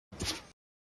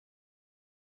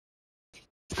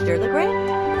Sur le gré.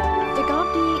 De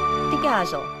Gopti,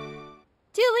 Degagel.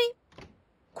 Tilly.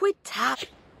 Quita.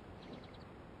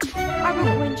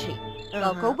 Arbuquinchi.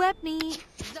 Velko Webney.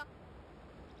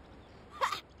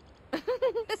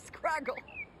 Scraggle.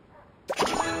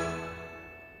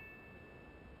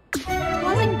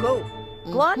 Wasn't Gove.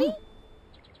 Glani.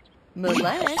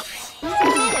 Molest.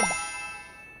 Samib.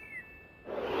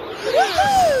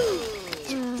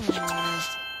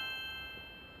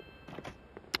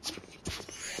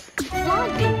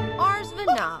 Blondie.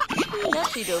 Arsvana.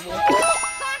 Nutty double.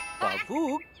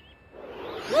 Bavuk.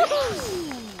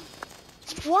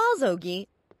 Walzogi.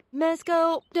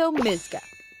 Mesko do Miska.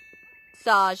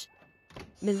 Saj.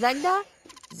 Mizagda.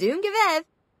 Zungavev.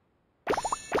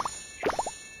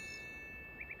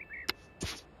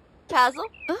 Pazel.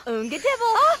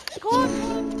 Ungadibble.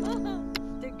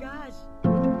 Degage.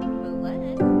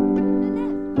 Melenis.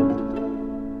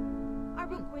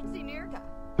 Arbu Quincy Nirka.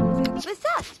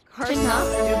 Besat. Karsna.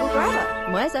 Dubugrava.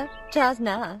 Mweza.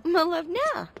 Chazna.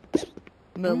 Malevna.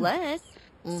 Melenis.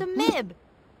 Samib.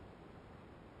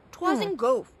 Twasn't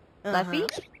Gove. Leffy.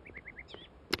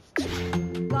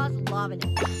 Goslavin.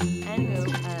 And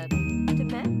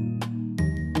Tibet.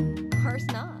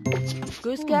 Karsna.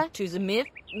 Guska. Tuzamif.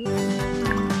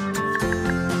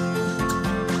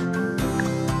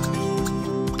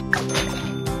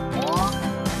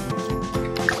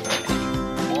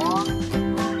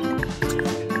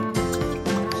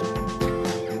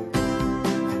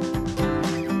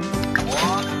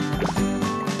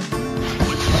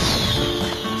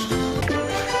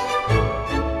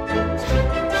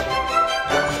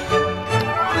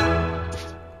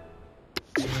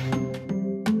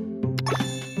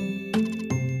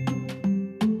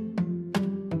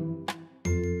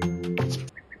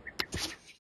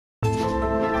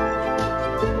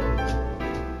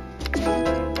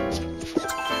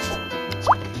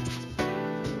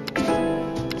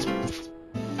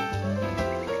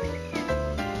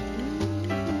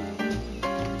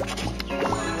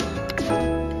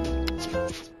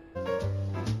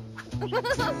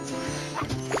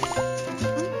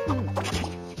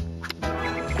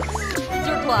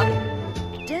 Zerklop.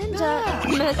 Denda.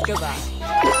 Meskova.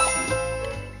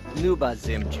 Nuba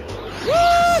Zimju.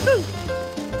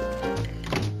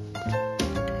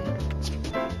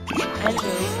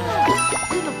 Andrew.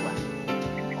 Zimafla.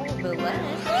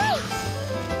 Melenis.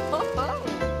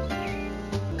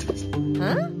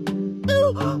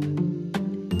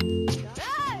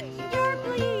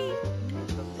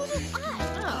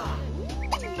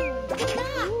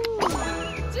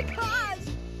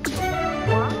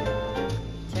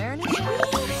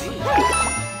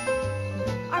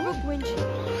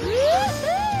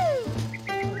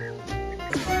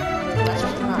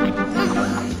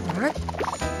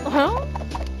 Huh?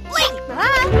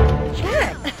 Huh? Sure.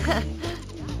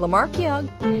 Lamarkiog.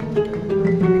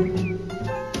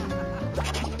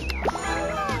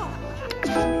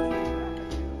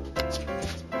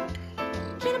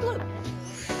 China Blue.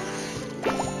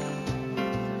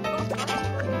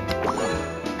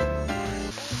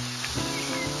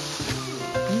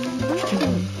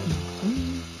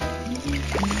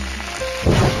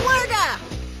 Florida!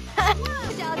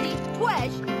 Jaldi,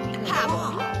 Twesh, Pablo.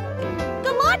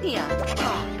 Galatia.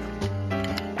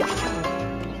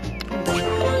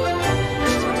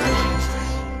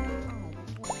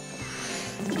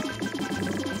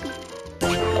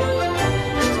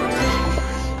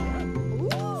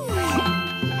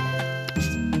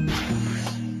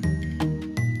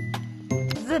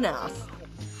 Zanas.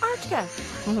 Archka.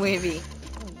 Wavy.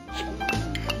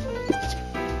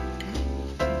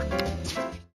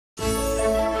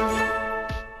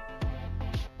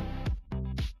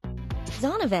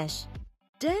 Zonovesh.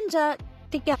 Denja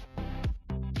Tika.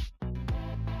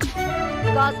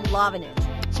 Goslavin.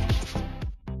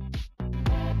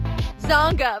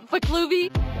 Zonga Fakluvi.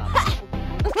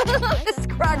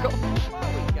 Scraggle.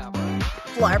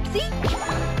 Flarpsy.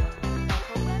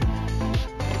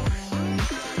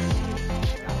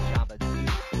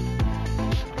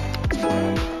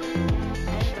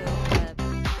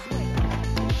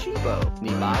 Chibo.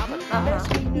 Nibad.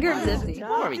 Gerzipsy.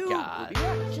 Morika.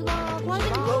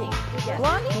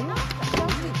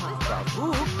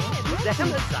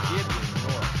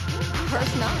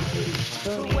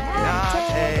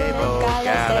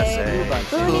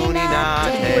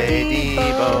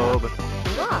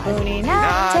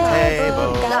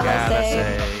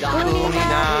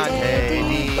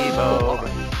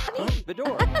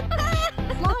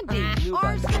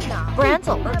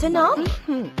 Bransel, Tanami,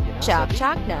 Chop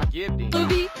Chakna,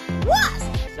 Luby, Was,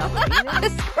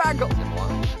 Scraggle,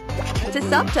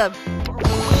 Tisuptub,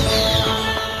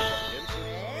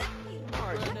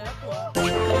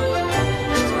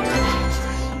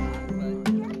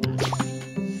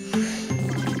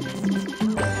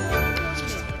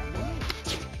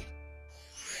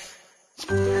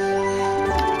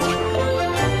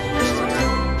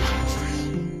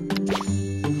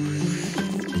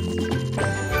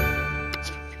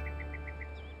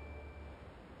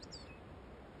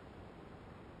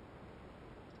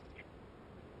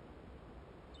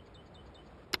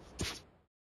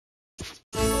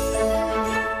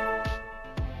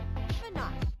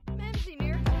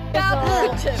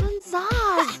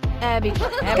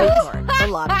 Abitor. A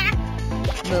lot.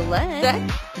 Milen.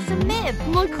 Zamib.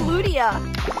 Macludia.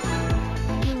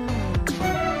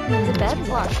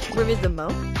 Zabebzar. Rivizamo.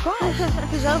 Gosh.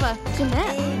 Kajova.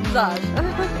 Jeanette. Zaj.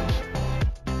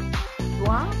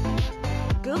 Blah.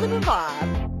 Gullibabob.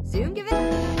 Soon give it.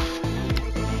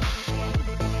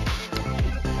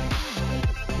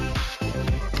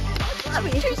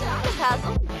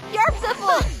 Hassle.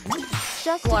 Yarpsiffle.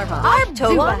 Just Larva.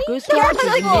 Arptoa.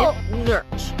 Yarpsiffle.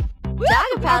 Nurch.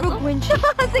 Dagapazzle.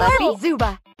 Leffy.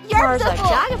 Zuba. Yarpsiffle.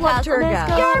 Dagapazzle.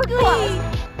 Yarply.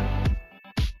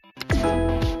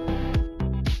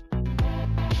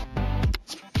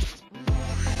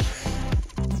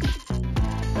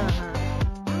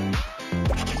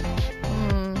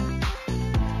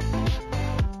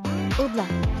 Ubla.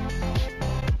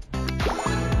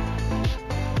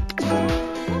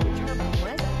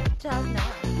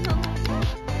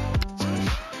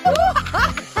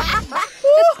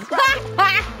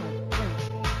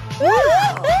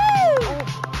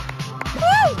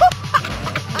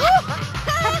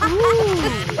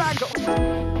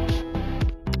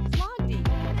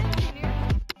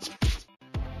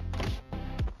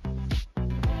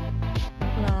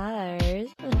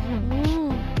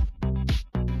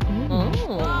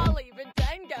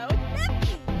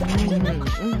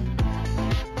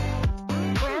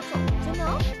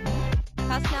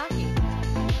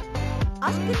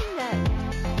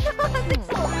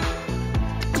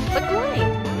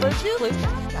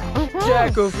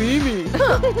 Jacofimi.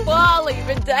 Wally,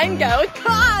 Bendango,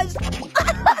 gosh!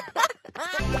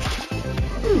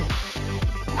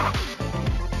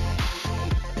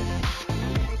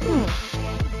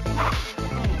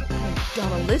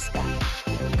 Donaliska.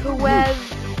 Kwev.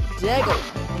 Deggle.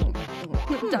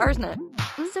 Darsna.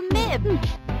 Samib.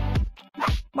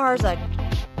 Marzak.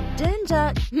 Dinja.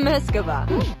 Meskova.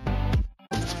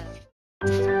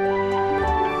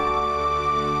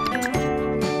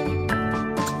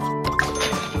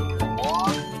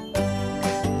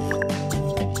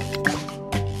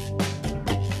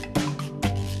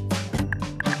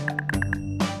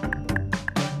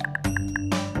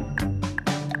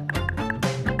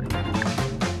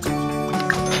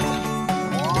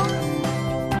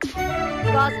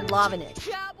 Lavanik.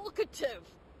 Jabble Katoof.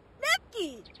 Nepki.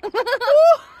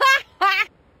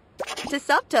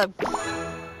 Tisuptub.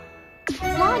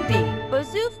 Slogby.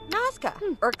 Bazoof Nazca.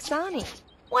 Urksani.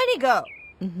 Whitey go.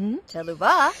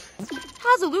 Teluva.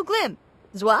 Hazulu Glim.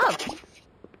 Zwab.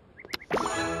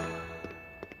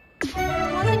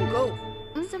 Tazin Goof.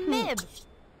 Samib.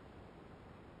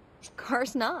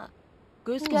 Karsna.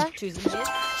 Guska. Tuzimid.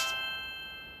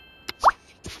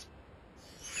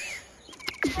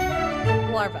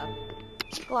 Larva.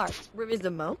 Glarp.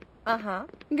 Rivizamo.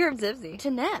 Gerbzivzi.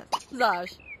 Tenef. Zaj.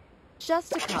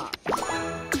 Shustakov.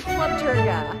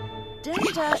 Flubturga.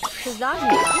 Dinja.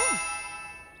 Kazahia.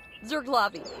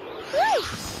 Zerglavi.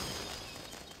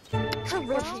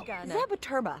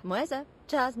 Zabaturba. Mweza.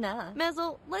 Chazna.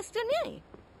 Mezel. Lestini.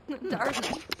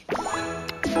 Darzna.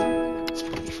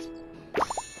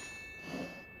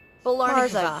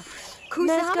 Balarnica.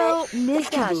 Kusko.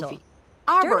 Nizkazel.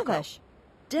 Arberkash.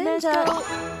 Dinja.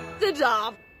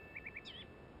 Zidov.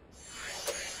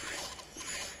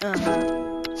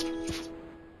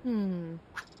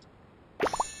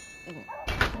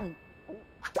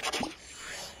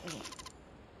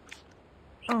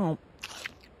 Oh.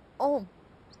 Oh.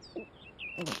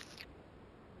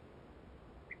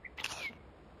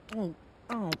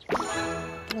 Oh.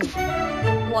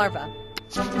 Larva.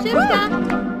 Shivka.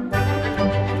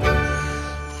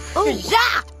 Oh. Ja!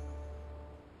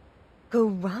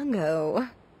 Gorango.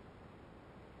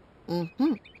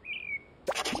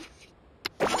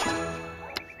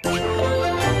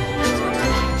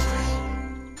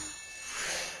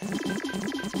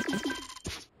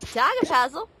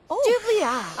 Dagapazzle. Oh.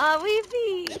 Dublia. Awifi.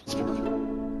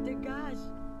 Degage.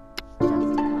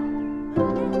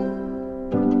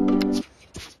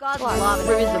 Godlove.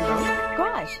 Rivizamo.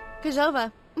 Gosh.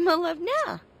 Kajova.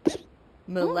 Malevna.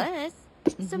 Meles.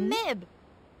 Samib.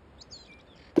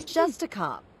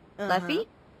 Shustakov. Leffy.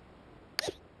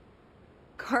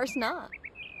 Karsna.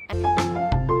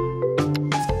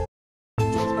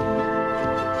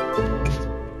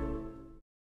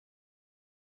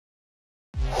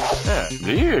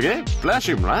 Det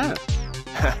flashy right.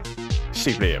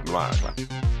 She blev right.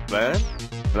 But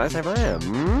I say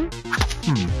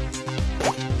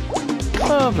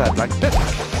Oh, that like this.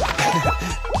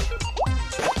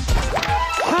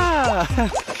 Ah,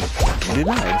 really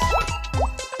nice.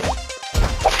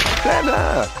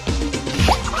 Clever.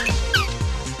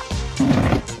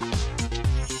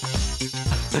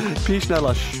 Pisch na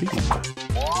la sheep.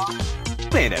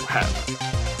 Play them hard.